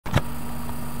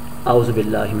اعوذ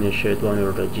باللہ من الشیطان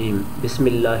الرجیم بسم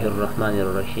اللہ الرحمن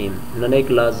الرحیم نن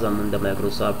کلاس زمون د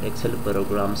مایکروسافٹ ایکسل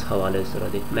پروګرامز حواله سره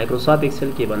دی مایکروسافٹ ایکسل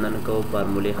کې بندن کو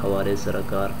فارموله حواله سره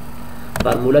کار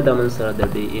فارموله د من سره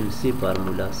د ډي ام سی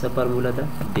فارموله څه فارموله ده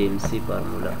ډي ام سی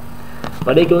فارموله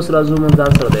پدې کې اوس راځو موږ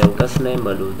ځان سره د یو کس نه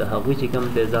ملو د هغوی چې کوم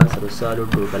د ځان سره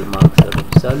سالو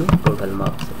ټوټل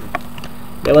مارکس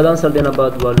بیا ودان سره دینه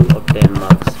بعد والو obtain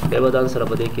marks بیا ودان سره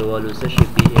بده کې والو څه شي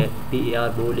پی ای آر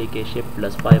بولې کې شپ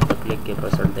پلس 5 پر کلیک کې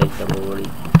پرسنټیج ته وړي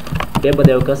بیا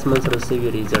بده یو کس من سره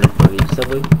سوي ریزلټ وي څه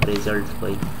وي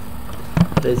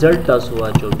ریزلټ تاسو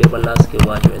واچو بیا بلاس کې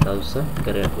واچو تاسو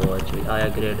ګریډ واچو آیا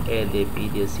ګریډ ا دی بی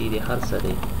دی سی دی هر څه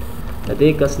دی د دې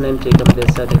کس نیم چې کوم د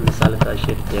څه د مثال کا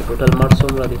شپ دی ټوټل مارکس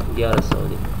څومره دي 1100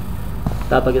 دي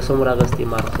تا پکې څومره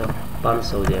اغستی مارکس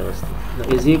 500 دی اغستی نو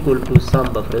از equal to sum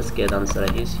بفرس کې د انسر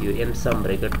اس یو ام سم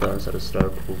بریکټ په انسر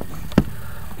سٹارټ کو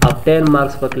obtain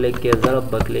marks په کلیک کې ضرب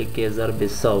په کلیک کې ضرب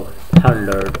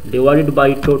 100 divided by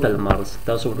total marks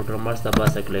تاسو ټوټل مارکس د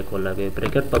باسه کلیک ولګي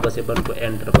بریکټ په بسې بن کو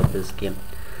انټر په پرس کې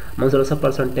منسر سره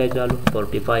پرسنټیج رالو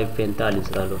 45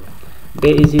 45 رالو b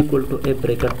is equal to a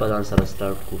بریکټ په انسر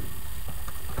سٹارټ کو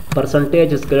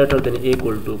percentage is greater than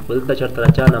equal to بلته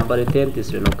چرته چا نمبر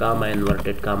 33 نو کاما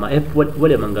انورټډ کاما اف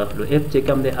ولې منګه خلو اف چې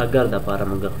کم دی اگر د پاره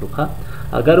منګه خلو ها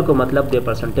اگر کو مطلب دی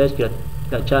پرسنټیج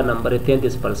کې چا نمبر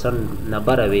 33% نه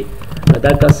بروي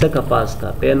دا کسه کا پاس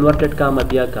کا په انورټډ کاما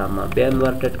بیا کاما به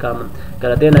انورټډ کاما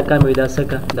کړه دې نه کم ودا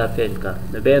سکه دا فیل کا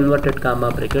به انورټډ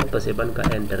کاما بریکټ پسې بن کا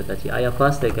انټر کا چې آیا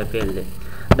پاس دی کا فیل دی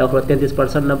دا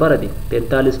 33% نه بر دي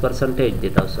 45%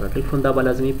 دی تاسو سره ټیک فون دا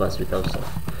لازمي پاس وي تاسو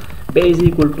سره b is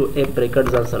equal to a bracket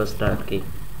ځان سره سٹارټ کی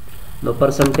نو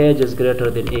percentage is greater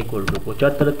than equal to کو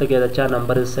چرته ته دا چا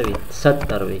نمبر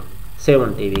 70 وي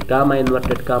 70 وي کاما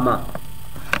انورټډ کاما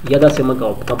یا دا سم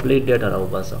کا کمپلیټ ډیټا راو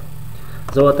باسه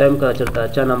زه تایم کا چرته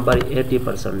چا نمبر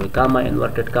 80% وي کاما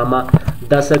انورټډ کاما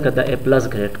دا سکه دا a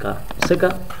plus grade کا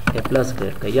سکه a plus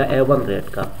grade کا یا a1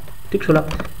 grade کا ٹھیک شولا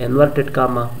انورټډ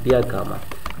کاما بیا کاما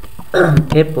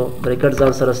اپ bracket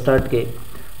ځان سره سٹارټ کی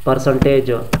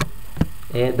percentage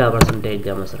دا پرسنټیج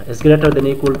دا مسره is greater than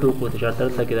equal to کو چرته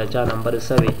لکه دا چا نمبر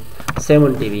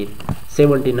 70 وی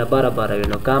 70 نه 12 وی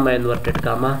نو کاما انورټډ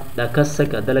کاما دا کس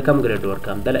څخه د کم ګریډ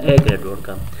ورکم د ا ګریډ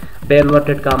ورکم به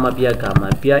انورټډ کاما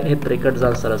بیا ا بریکټ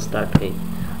ځان سره سٹارټ کړي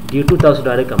d2 تاسو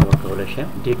ډایرکټ کم ورکول شي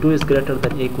d2 is greater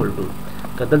than equal to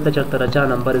کدل ته چرته چا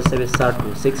نمبر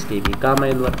 60 وی کاما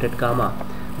انورټډ کاما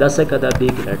دا څخه دا بی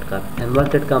ګریډ کا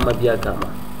انورټډ کاما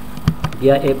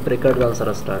بیا ا بریکټ ځان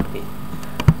سره سٹارټ کړي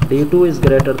d2 is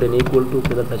greater than equal to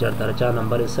کدل ته چرته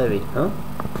نمبر 40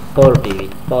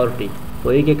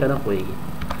 होएगी कना होएगी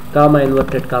कामा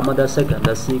inverted comma the suck the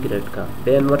C grade का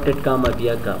बे inverted comma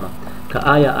बिया कामा का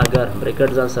आया अगर ब्रैकेट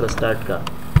जान sir start का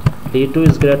d2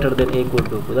 is greater than equal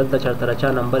to कदल ته चरता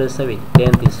नंबर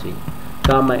 33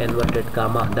 कामा इन्वर्टेड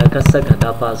कामा द कसक द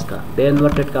पास का बे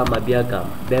इन्वर्टेड कामा बिया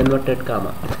कामा बे इन्वर्टेड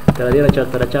कामा कर दिया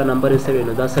चरता नंबर 7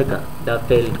 know the suck the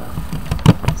fail का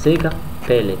से का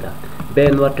फेल का बे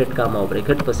इन्वर्टेड कामा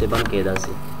ब्रैकेट पसे बन के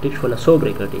दासी ठीक होला 100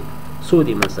 ब्रैकेट सो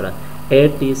दी मसरा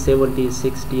 80 70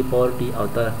 60 40 او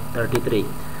 33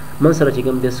 من سره چې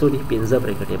کوم د سولې 15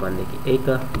 برکټې باندې کې 1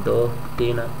 2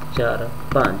 3 4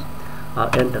 5 او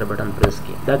انټر بٹن پریس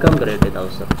کې دا کوم ګریډ دی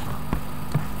تاسو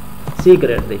سی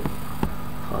ګریډ دی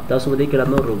تاسو دې کې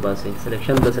نو روبا سي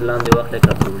سلیکشن د سلام دی وخت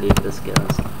کې پروبلی پریس کې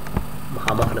راځي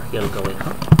مخامخ خیال کوي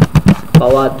ها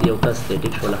پواد یو کس ته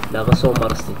ټیک شول دا 100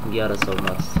 مارکس دي 1100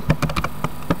 مارکس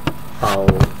او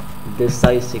د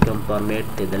سایز چې کوم فارمیټ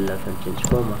ته د لفظ چینج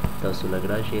کوم تاسو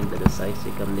لګرا شي د سایز چې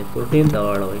کوم دی 14 دا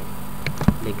واړوي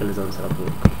لیکل ځان سره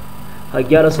پوره کوي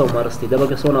 1100 مارکس دي دا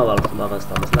به سونه واغسته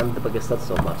ماغسته مثلا د پکې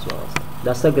 700 مارکس واغسته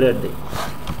دا څه ګریډ دی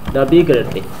دا بی ګریډ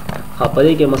دی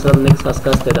خپلې کې مثلا نیکس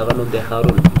اساس ته دغه نو د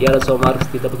هارون 1100 مارکس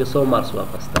دي د پکې 100 مارکس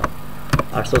واغسته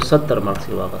 870 مارکس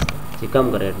واغسته چې کم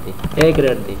ګریډ دی اے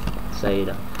ګریډ دی صحیح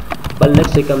ده بل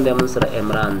نیکس چې کوم دی من سره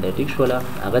عمران دی ټیک شولا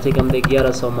هغه چې کوم دی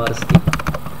 1100 مارکس دي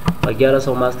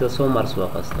 1100 مارکس ته 100 مارکس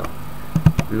واغسته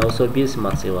 920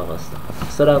 مارکس واغسته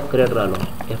سره ګریډ رالو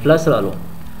ا پلس رالو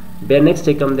به نیکسٹ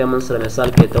کم دی من سره مثال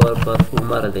کے طور پر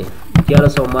عمر دی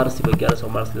 1100 مارکس دی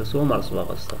 1100 مارکس ته 100 مارکس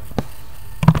واغسته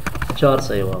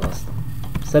 400 واغسته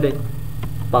سره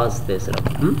پاس دی سره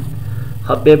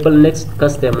حبیبل نیکسٹ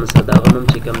کس دی من سره دا غنم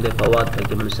چې کم دی فواد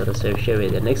کې من سره سیو شوی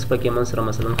دی نیکسٹ پکې من سره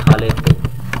مثلا خالد دی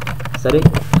سره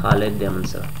خالد دی من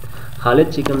سره خالد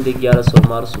چې کوم دی 1100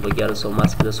 مارکس 1100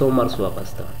 مارکس کې 100 مارکس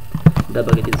واغسته دا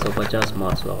بګی 350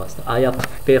 مارکس واغسته آیا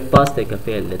په پاس ته کې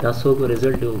فیل دا سو کو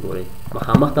رزلټ دی وګورئ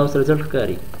مخامخ تاسو رزلټ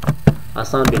کاری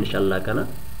آسان به ان شاء الله کنه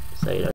صحیح